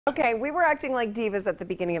Okay, we were acting like divas at the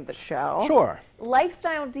beginning of the show. Sure.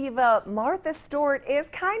 Lifestyle diva Martha Stewart is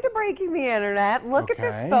kind of breaking the internet. Look at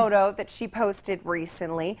this photo that she posted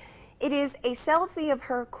recently. It is a selfie of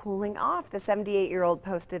her cooling off. The 78-year-old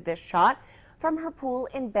posted this shot from her pool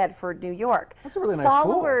in Bedford, New York. That's a really nice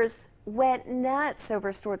Followers went nuts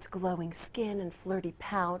over Stewart's glowing skin and flirty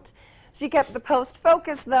pout. She kept the post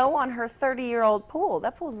focused, though, on her 30-year-old pool.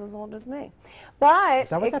 That pool's as old as me. But is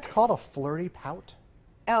that what that's called, a flirty pout?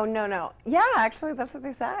 Oh, no. Yeah, actually, that's what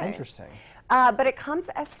they say. Interesting. But it comes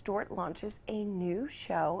as Stewart launches a new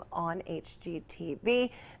show on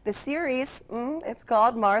HGTV. The series, it's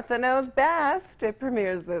called Martha Knows Best. It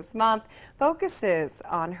premieres this month. Focuses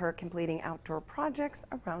on her completing outdoor projects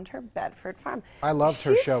around her Bedford farm. I loved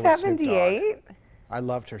her show with Snoop Dogg. She's 78. I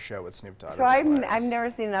loved her show with Snoop Dogg. So I've never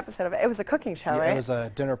seen an episode of it. It was a cooking show, right? It was a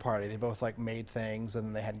dinner party. They both like made things,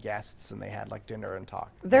 and they had guests, and they had like dinner and talk.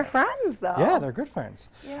 They're friends, though. Yeah, they're good friends.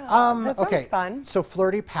 Yeah, that sounds fun. So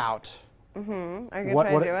flirty pout. Are you gonna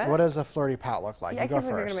try to do it? What does a flirty pout look like? Yeah, you go I can't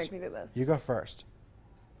believe first. you're gonna make me do this. You go first.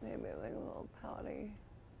 Maybe like a little pouty.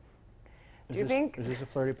 Is Do you think is this a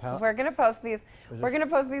flirty pout? We're gonna post these? We're gonna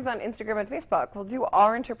post these on Instagram and Facebook. We'll do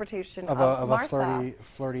our interpretation of Martha. A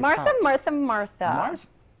flirty Martha, pout. Martha.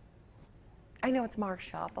 I know it's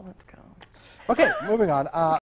Marsha, but let's go. Okay, moving on.